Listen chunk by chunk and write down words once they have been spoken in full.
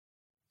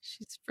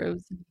She's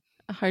frozen.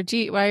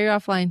 Harjit, why are you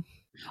offline?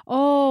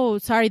 Oh,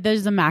 sorry.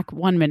 There's a Mac.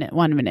 1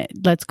 minute.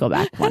 Let's go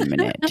back 1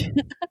 minute.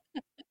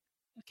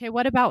 Okay,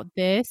 what about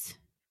this?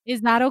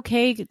 Is that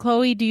okay?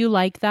 Chloe, do you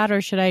like that, or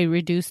should I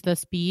reduce the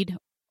speed?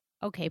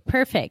 Okay,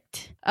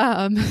 perfect.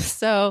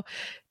 So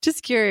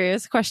just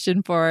curious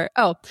question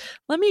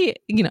let me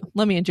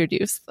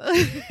introduce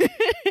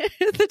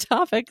the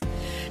topic.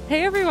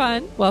 Hey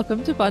everyone,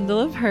 welcome to Bundle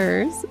of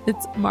Hers.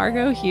 It's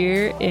Margaux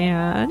here,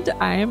 and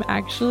I am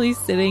actually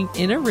sitting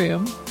in a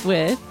room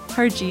with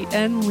Harjit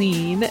and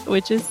Leen,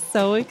 which is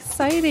so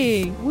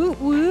exciting. Woo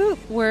woo.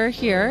 We're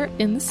here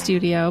in the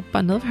studio,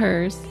 Bundle of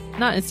Hers,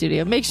 not in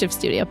studio, makeshift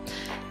studio.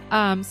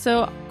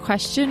 So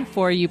question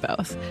for you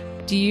both.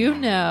 Do you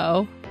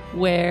know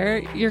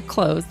where your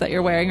clothes that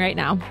you're wearing right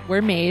now were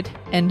made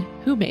and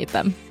who made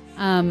them?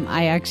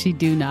 I actually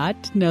do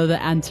not know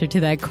the answer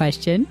to that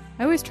question.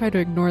 I always try to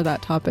ignore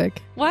that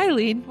topic. Why,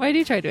 Leen? Why do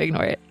you try to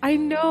ignore it? I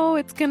know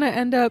it's going to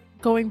end up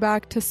going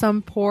back to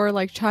some poor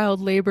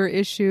child labor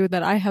issue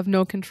that I have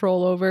no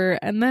control over.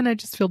 And then I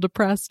just feel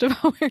depressed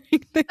about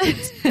wearing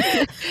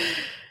things.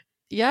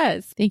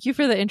 Yes. Thank you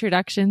for the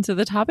introduction to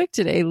the topic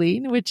today,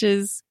 Leen, which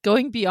is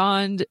going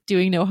beyond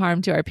doing no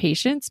harm to our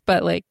patients,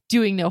 but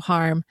doing no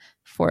harm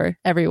for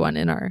everyone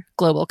in our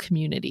global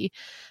community.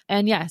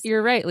 And yes,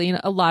 you're right, Leen.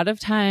 A lot of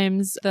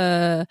times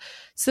the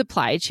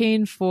supply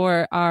chain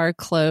for our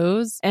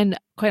clothes, and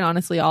quite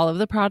honestly, all of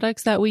the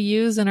products that we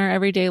use in our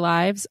everyday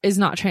lives, is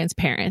not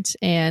transparent.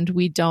 And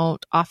we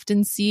don't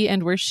often see,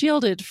 and we're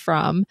shielded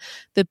from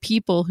the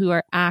people who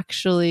are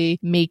actually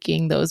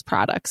making those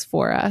products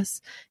for us.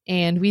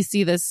 And we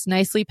see this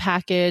nicely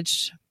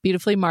packaged,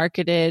 beautifully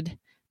marketed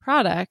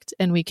product,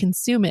 and we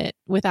consume it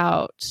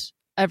without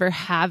ever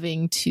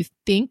having to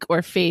think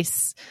or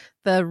face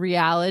the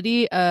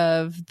reality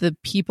of the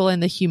people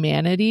and the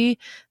humanity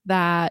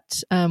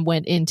that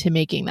went into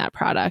making that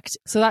product.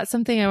 So that's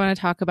something I want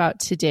to talk about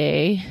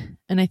today.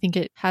 And I think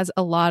it has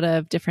a lot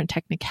of different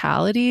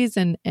technicalities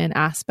and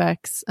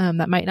aspects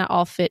that might not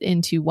all fit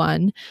into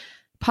one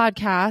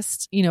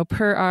podcast.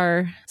 Per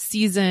our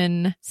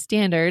season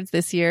standards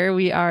this year,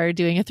 we are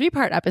doing a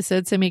 3-part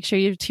episode. So make sure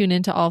you tune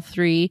into all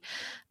 3.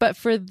 But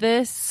for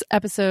this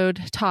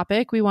episode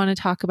topic, we want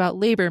to talk about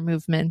labor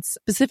movements,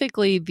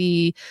 specifically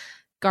the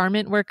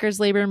garment workers'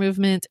 labor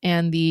movement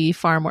and the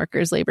farm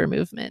workers' labor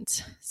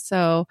movement.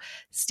 So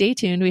stay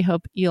tuned. We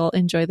hope you'll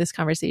enjoy this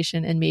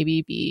conversation and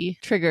maybe be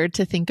triggered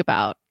to think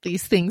about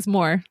these things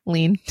more,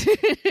 Leen.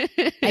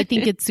 I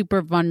think it's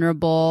super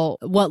vulnerable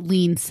what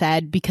Leen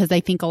said, because I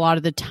think a lot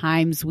of the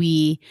times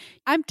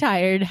I'm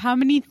tired. How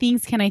many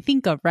things can I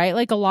think of, right?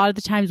 A lot of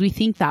the times we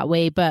think that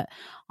way, but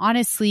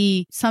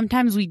honestly,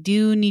 sometimes we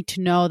do need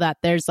to know that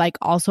there's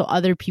also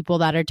other people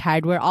that are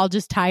tired. We're all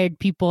just tired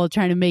people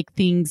trying to make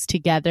things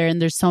together,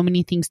 and there's so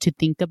many things to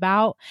think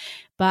about.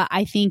 But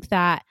I think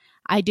that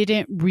I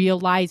didn't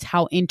realize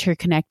how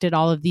interconnected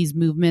all of these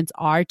movements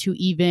are to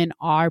even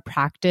our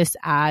practice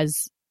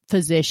as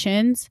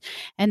physicians.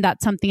 And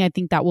that's something I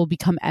think that will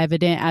become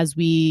evident as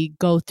we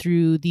go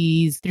through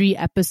these 3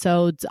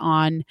 episodes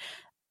on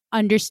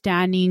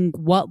understanding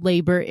what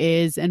labor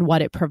is and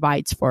what it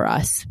provides for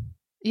us.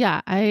 Yeah,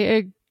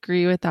 I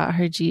agree with that,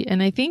 Harjit.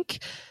 And I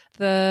think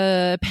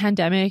the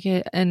pandemic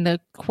and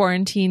the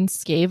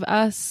quarantines gave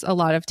us a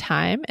lot of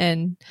time,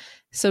 and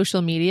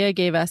social media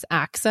gave us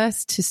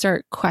access to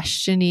start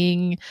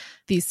questioning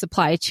these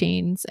supply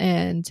chains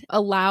and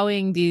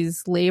allowing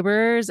these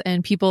laborers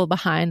and people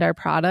behind our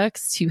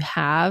products to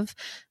have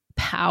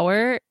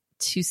power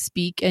to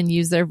speak and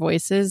use their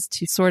voices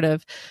to sort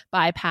of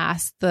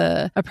bypass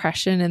the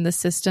oppression in the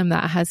system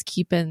that has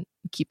kept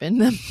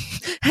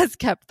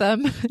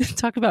them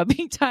talk about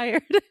being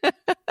tired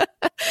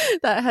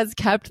that has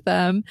kept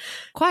them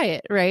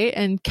quiet, right?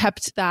 And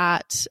kept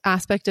that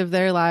aspect of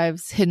their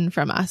lives hidden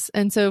from us.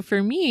 And so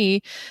for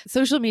me,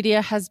 social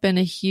media has been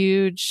a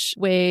huge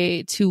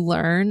way to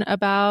learn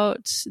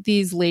about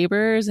these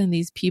laborers and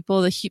these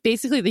people,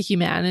 basically the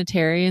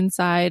humanitarian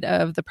side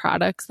of the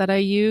products that I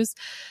use,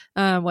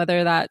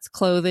 whether that's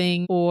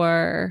clothing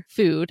or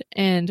food.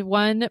 And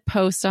one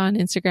post on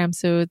Instagram,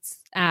 so it's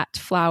at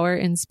Flower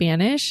in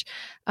Spanish,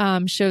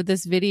 showed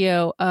this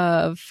video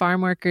of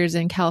farm workers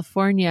in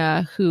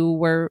California who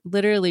were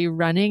literally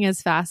running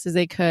as fast as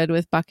they could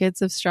with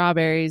buckets of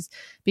strawberries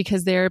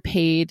because they're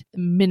paid a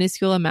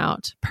minuscule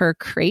amount per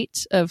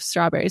crate of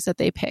strawberries that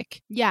they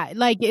pick. Yeah,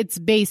 it's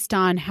based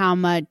on how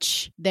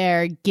much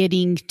they're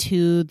getting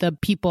to the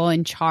people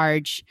in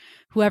charge.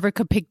 Whoever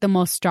could pick the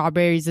most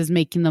strawberries is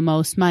making the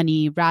most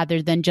money,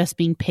 rather than just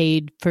being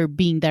paid for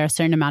being there a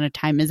certain amount of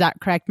time. Is that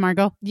correct,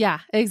 Margaux? Yeah,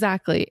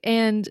 exactly.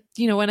 And,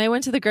 when I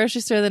went to the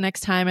grocery store the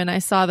next time and I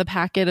saw the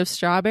packet of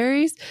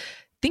strawberries,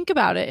 think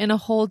about it in a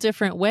whole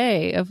different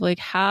way of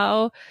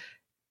how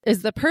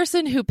is the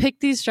person who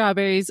picked these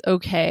strawberries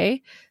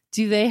okay?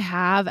 Do they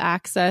have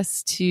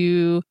access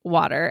to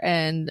water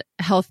and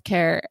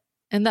healthcare?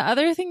 And the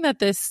other thing that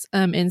this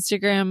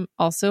Instagram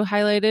also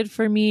highlighted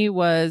for me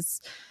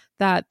was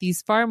that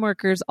these farm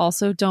workers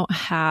also don't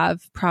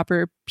have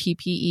proper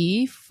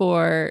PPE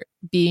for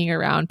being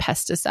around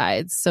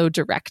pesticides so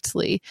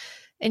directly.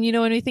 And,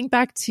 when we think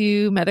back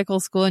to medical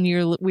school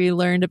and we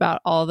learned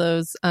about all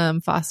those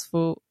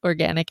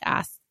phosphoorganic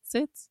acids,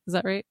 is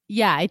that right?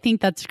 Yeah, I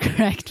think that's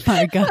correct,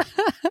 Margaux.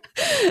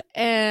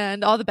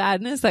 And all the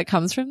badness that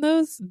comes from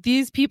those,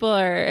 these people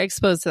are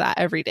exposed to that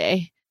every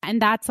day. And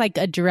that's like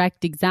a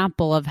direct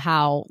example of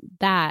how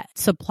that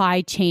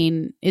supply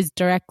chain is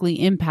directly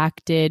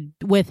impacted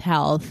with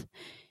health.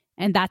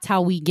 And that's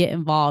how we get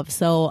involved.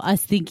 So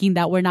us thinking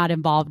that we're not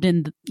involved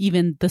in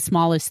even the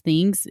smallest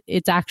things,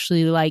 it's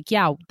actually like,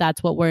 yeah,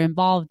 that's what we're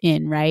involved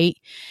in, right?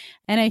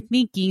 And I'm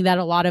thinking that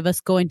a lot of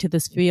us go into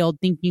this field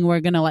thinking we're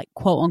going to like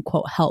quote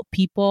unquote help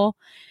people.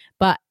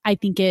 But I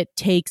think it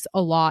takes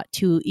a lot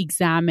to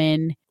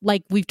examine,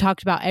 like we've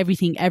talked about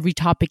everything, every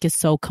topic is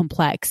so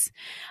complex.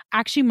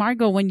 Actually,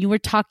 Margaux, when you were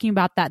talking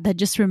about that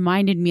just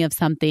reminded me of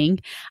something.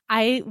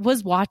 I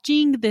was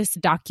watching this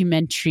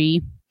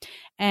documentary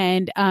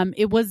and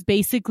it was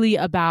basically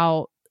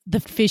about the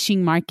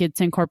fishing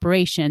markets and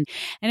corporation.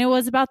 And it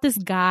was about this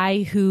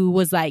guy who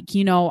was like,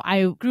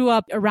 I grew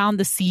up around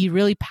the sea,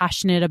 really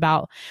passionate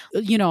about,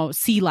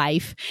 sea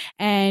life.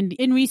 And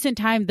in recent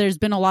time, there's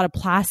been a lot of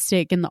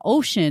plastic in the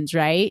oceans,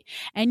 right?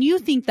 And you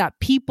think that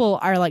people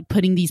are like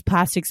putting these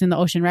plastics in the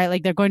ocean, right?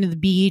 Like they're going to the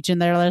beach and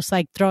they're just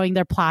like throwing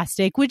their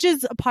plastic, which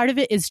is a part of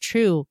it is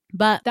true.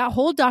 But that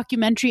whole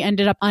documentary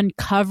ended up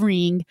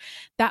uncovering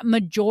that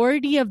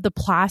majority of the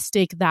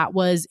plastic that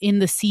was in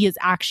the sea is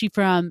actually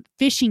from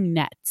fishing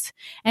nets.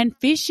 And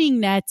fishing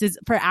nets is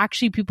for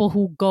actually people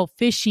who go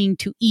fishing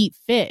to eat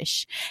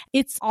fish.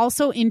 It's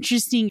also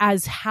interesting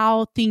as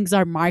how things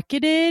are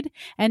marketed.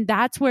 And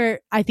that's where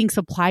I think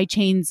supply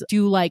chains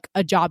do like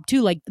a job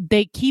too. Like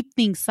they keep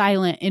things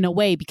silent in a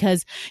way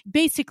because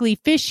basically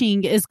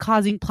fishing is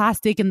causing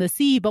plastic in the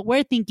sea, but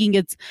we're thinking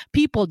it's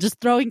people just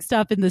throwing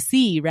stuff in the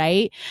sea,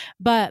 right?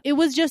 But it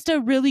was just a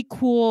really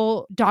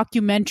cool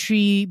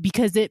documentary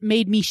because it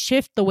made me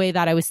shift the way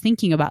that I was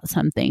thinking about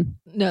something.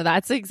 No,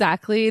 that's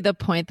exactly the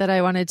point that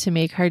I wanted to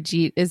make,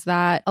 Harjit, is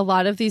that a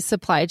lot of these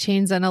supply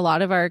chains and a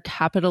lot of our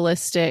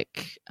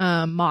capitalistic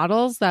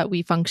models that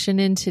we function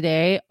in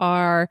today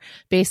are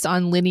based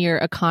on linear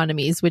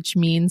economies, which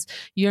means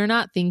you're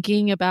not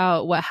thinking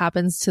about what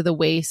happens to the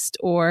waste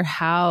or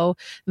how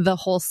the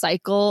whole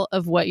cycle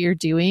of what you're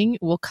doing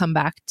will come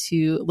back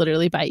to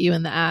literally bite you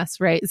in the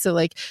ass, right? So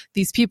like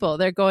these people,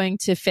 they're going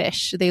to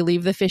fish. They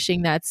leave the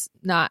fishing nets,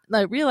 not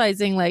like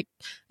realizing like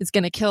it's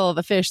going to kill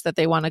the fish that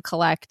they want to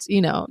collect,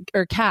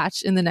 or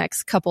catch in the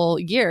next couple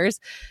years.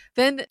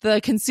 Then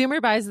the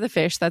consumer buys the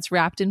fish that's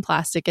wrapped in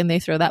plastic and they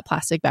throw that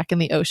plastic back in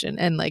the ocean.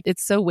 And like,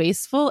 it's so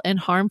wasteful and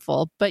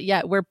harmful, but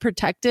yet we're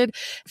protected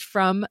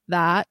from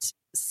that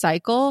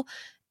cycle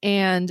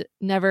and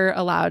never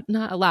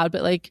not allowed,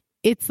 but like,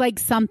 it's like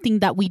something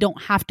that we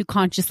don't have to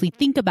consciously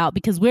think about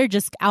because we're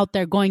just out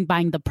there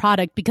buying the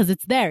product because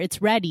it's there,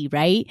 it's ready,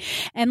 right?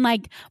 And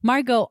like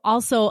Margaux,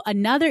 also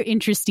another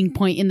interesting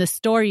point in the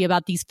story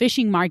about these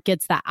fishing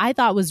markets that I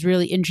thought was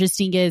really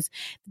interesting is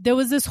there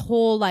was this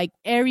whole like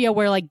area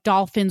where like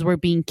dolphins were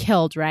being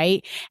killed,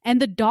 right?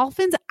 And the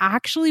dolphins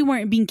actually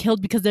weren't being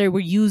killed because they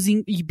were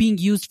being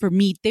used for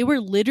meat. They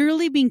were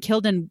literally being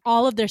killed and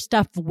all of their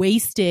stuff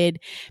wasted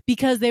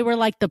because they were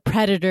like the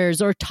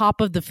predators or top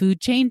of the food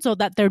chain so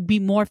that there'd be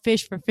more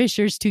fish for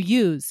fishers to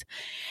use.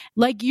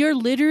 Like you're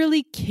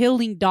literally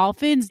killing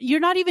dolphins.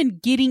 You're not even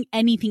getting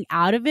anything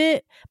out of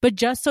it, but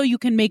just so you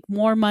can make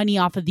more money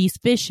off of these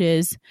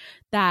fishes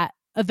that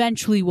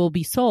eventually will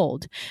be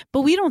sold.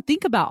 But we don't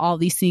think about all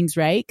these things,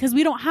 right? Because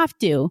we don't have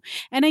to.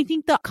 And I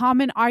think the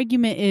common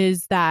argument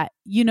is that,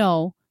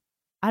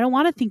 I don't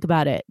want to think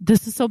about it.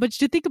 This is so much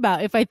to think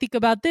about. If I think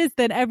about this,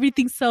 then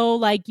everything's so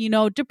like,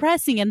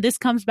 depressing. And this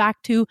comes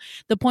back to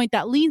the point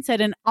that Leen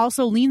said. And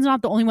also Leen's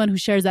not the only one who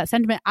shares that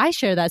sentiment. I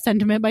share that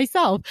sentiment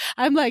myself.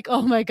 I'm like,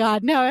 oh my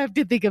God, now I have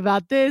to think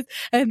about this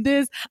and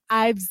this.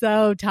 I'm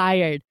so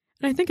tired.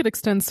 And I think it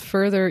extends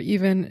further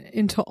even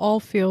into all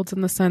fields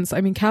in the sense,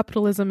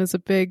 capitalism is a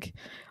big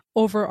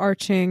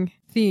overarching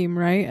theme,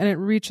 right? And it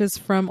reaches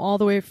from all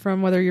the way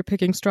from whether you're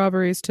picking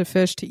strawberries to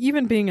fish to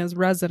even being as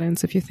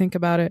residents, if you think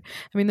about it.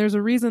 There's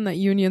a reason that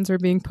unions are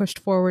being pushed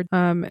forward.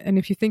 And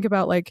if you think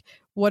about like,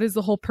 what is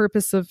the whole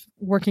purpose of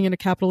working in a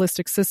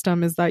capitalistic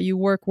system is that you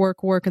work,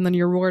 and then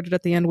you're rewarded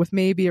at the end with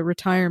maybe a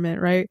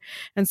retirement, right?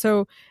 And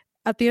so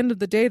at the end of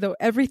the day, though,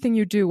 everything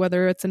you do,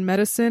 whether it's in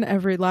medicine,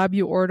 every lab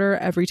you order,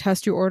 every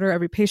test you order,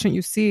 every patient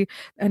you see,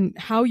 and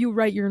how you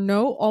write your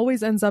note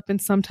always ends up in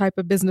some type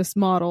of business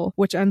model,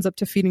 which ends up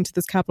to feeding to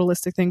this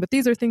capitalistic thing. But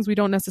these are things we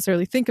don't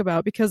necessarily think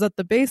about because at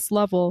the base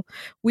level,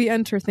 we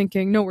enter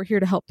thinking, no, we're here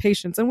to help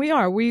patients. And we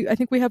are. I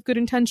think we have good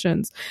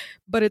intentions.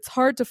 But it's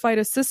hard to fight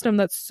a system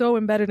that's so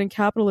embedded in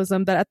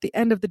capitalism that at the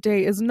end of the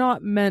day is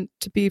not meant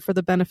to be for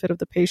the benefit of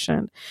the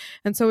patient.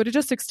 And so it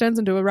just extends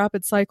into a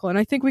rapid cycle. And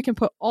I think we can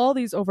put all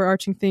these overarching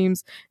overarching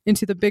themes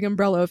into the big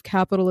umbrella of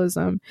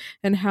capitalism,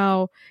 and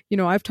how,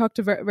 I've talked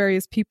to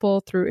various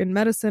people through in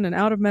medicine and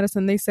out of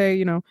medicine. They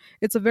say,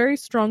 it's a very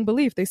strong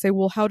belief. They say,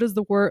 well, how does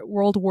the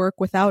world work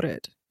without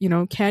it?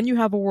 Can you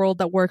have a world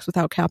that works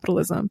without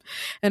capitalism?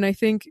 And I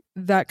think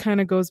that kind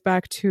of goes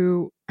back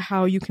to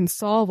how you can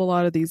solve a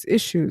lot of these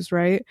issues,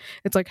 right?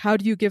 It's like, how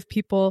do you give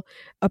people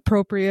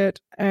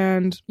appropriate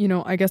and,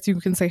 I guess you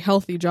can say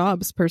healthy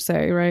jobs per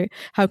se, right?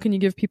 How can you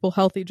give people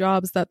healthy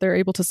jobs that they're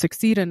able to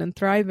succeed in and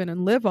thrive in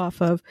and live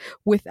off of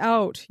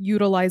without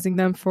utilizing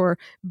them for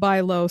buy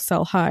low,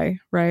 sell high,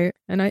 right?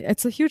 And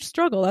it's a huge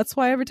struggle. That's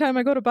why every time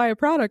I go to buy a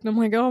product, I'm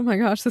like, oh my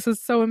gosh, this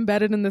is so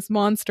embedded in this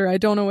monster. I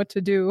don't know what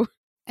to do.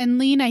 And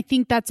Leen, I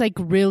think that's like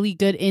really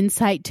good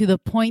insight to the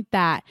point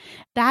that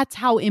that's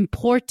how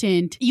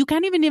important you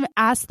can't even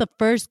ask the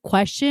first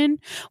question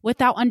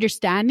without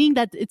understanding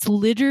that it's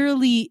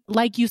literally,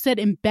 like you said,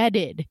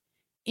 embedded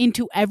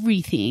into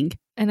everything.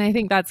 And I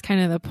think that's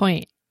kind of the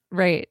point,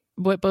 right?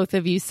 What both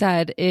of you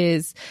said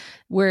is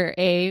we're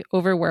A,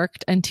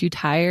 overworked and too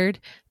tired.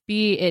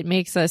 B, it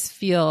makes us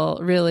feel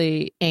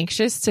really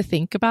anxious to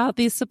think about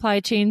these supply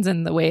chains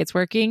and the way it's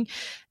working.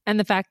 And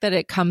the fact that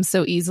it comes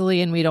so easily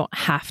and we don't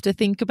have to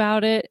think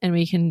about it and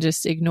we can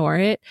just ignore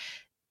it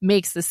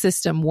makes the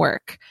system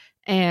work.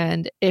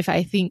 And if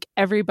I think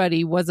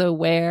everybody was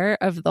aware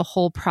of the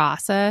whole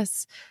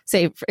process,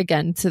 say,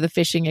 again, to the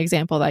fishing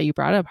example that you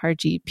brought up,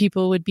 Harjit,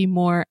 people would be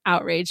more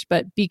outraged.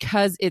 But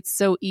because it's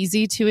so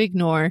easy to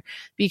ignore,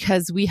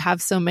 because we have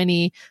so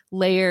many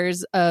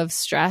layers of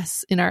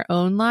stress in our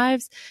own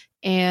lives,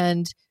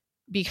 and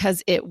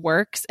because it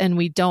works and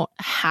we don't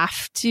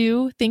have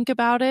to think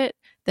about it,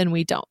 then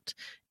we don't.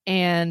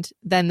 And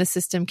then the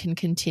system can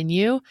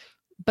continue.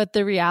 But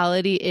the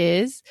reality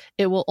is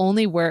it will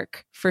only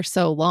work for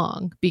so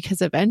long,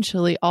 because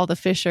eventually all the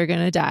fish are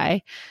going to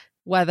die,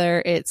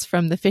 whether it's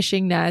from the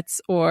fishing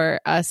nets or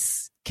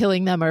us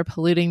killing them or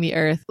polluting the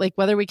earth, like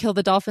whether we kill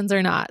the dolphins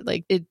or not.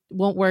 Like, it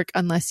won't work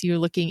unless you're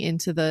looking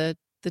into the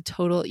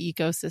total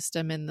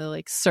ecosystem and the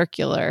like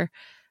circularness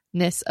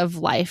of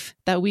life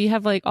that we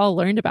have like all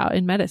learned about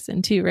in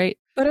medicine too, right?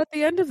 But at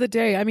the end of the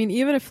day, I mean,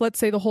 even if, let's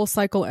say, the whole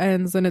cycle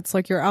ends and it's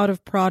like you're out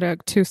of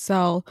product to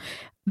sell,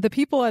 the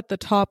people at the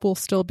top will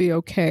still be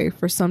okay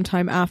for some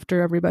time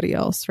after everybody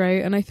else,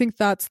 right? And I think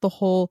that's the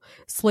whole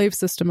slave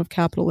system of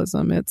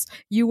capitalism. It's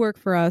you work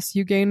for us,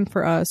 you gain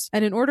for us.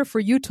 And in order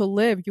for you to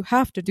live, you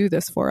have to do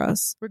this for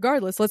us.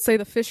 Regardless, let's say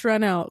the fish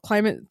ran out,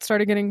 climate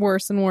started getting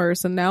worse and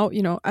worse. And now,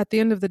 at the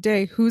end of the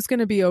day, who's going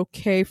to be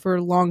okay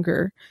for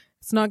longer?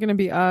 It's not going to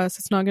be us.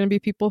 It's not going to be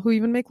people who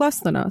even make less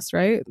than us,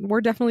 right?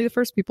 We're definitely the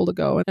first people to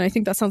go. And I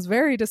think that sounds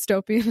very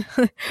dystopian.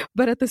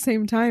 But at the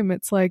same time,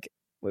 it's like,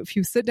 if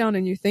you sit down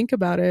and you think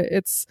about it,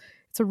 it's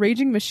a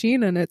raging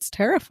machine and it's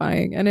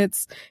terrifying and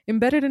it's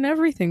embedded in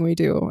everything we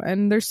do.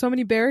 And there's so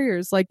many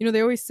barriers. Like,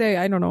 they always say,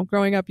 I don't know,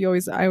 growing up, I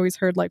always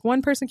heard like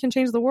one person can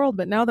change the world.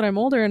 But now that I'm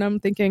older and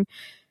I'm thinking,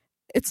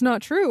 it's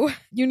not true.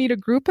 You need a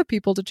group of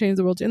people to change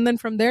the world. And then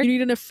from there, you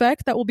need an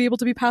effect that will be able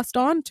to be passed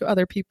on to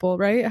other people,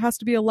 right? It has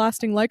to be a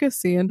lasting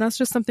legacy. And that's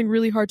just something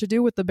really hard to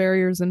do with the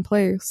barriers in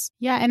place.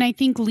 Yeah. And I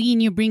think, Leen,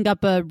 you bring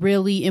up a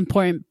really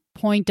important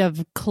point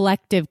of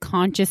collective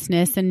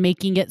consciousness and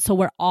making it so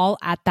we're all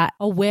at that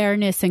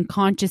awareness and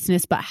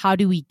consciousness, but how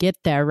do we get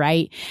there,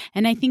 right?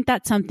 And I think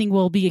that's something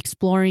we'll be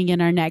exploring in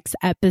our next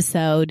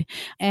episode.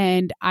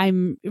 And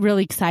I'm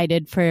really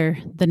excited for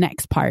the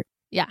next part.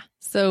 Yeah.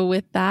 So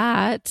with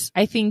that,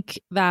 I think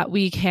that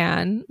we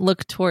can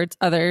look towards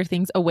other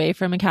things away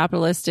from a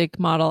capitalistic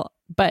model,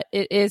 but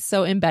it is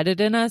so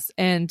embedded in us,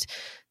 and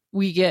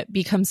we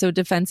become so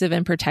defensive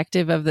and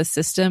protective of the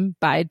system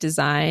by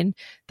design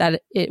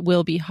that it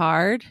will be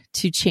hard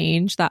to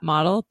change that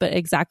model. But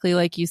exactly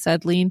like you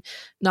said, Leen,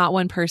 not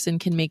one person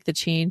can make the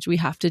change. We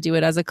have to do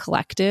it as a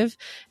collective.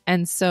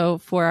 And so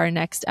for our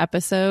next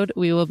episode,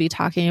 we will be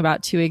talking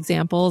about 2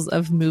 examples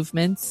of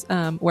movements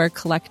where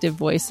collective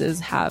voices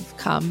have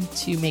come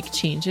to make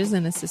changes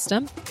in a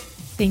system.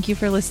 Thank you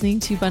for listening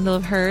to Bundle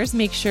of Hers.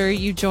 Make sure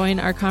you join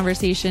our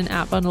conversation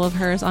at Bundle of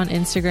Hers on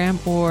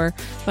Instagram or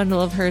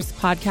Bundle of Hers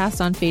podcast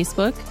on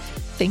Facebook.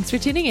 Thanks for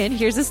tuning in.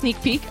 Here's a sneak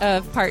peek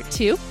of part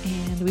 2,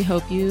 and we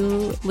hope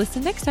you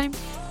listen next time.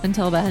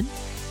 Until then,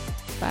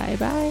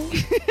 bye-bye.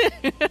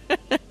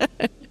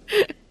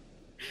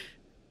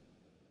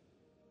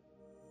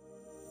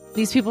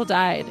 These people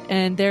died,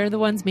 and they're the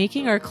ones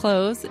making our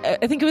clothes.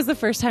 I think it was the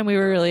first time we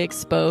were really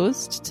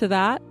exposed to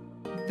that.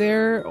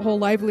 Their whole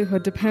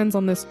livelihood depends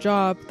on this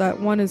job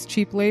that, one, is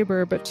cheap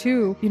labor, but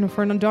 2,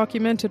 for an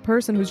undocumented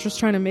person who's just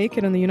trying to make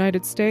it in the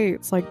United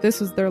States, like, this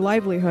is their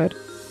livelihood.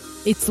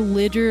 It's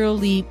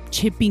literally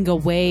chipping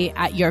away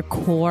at your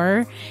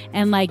core,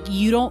 and like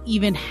you don't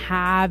even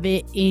have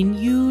it in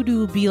you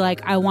to be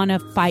like, I want to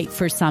fight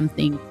for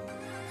something.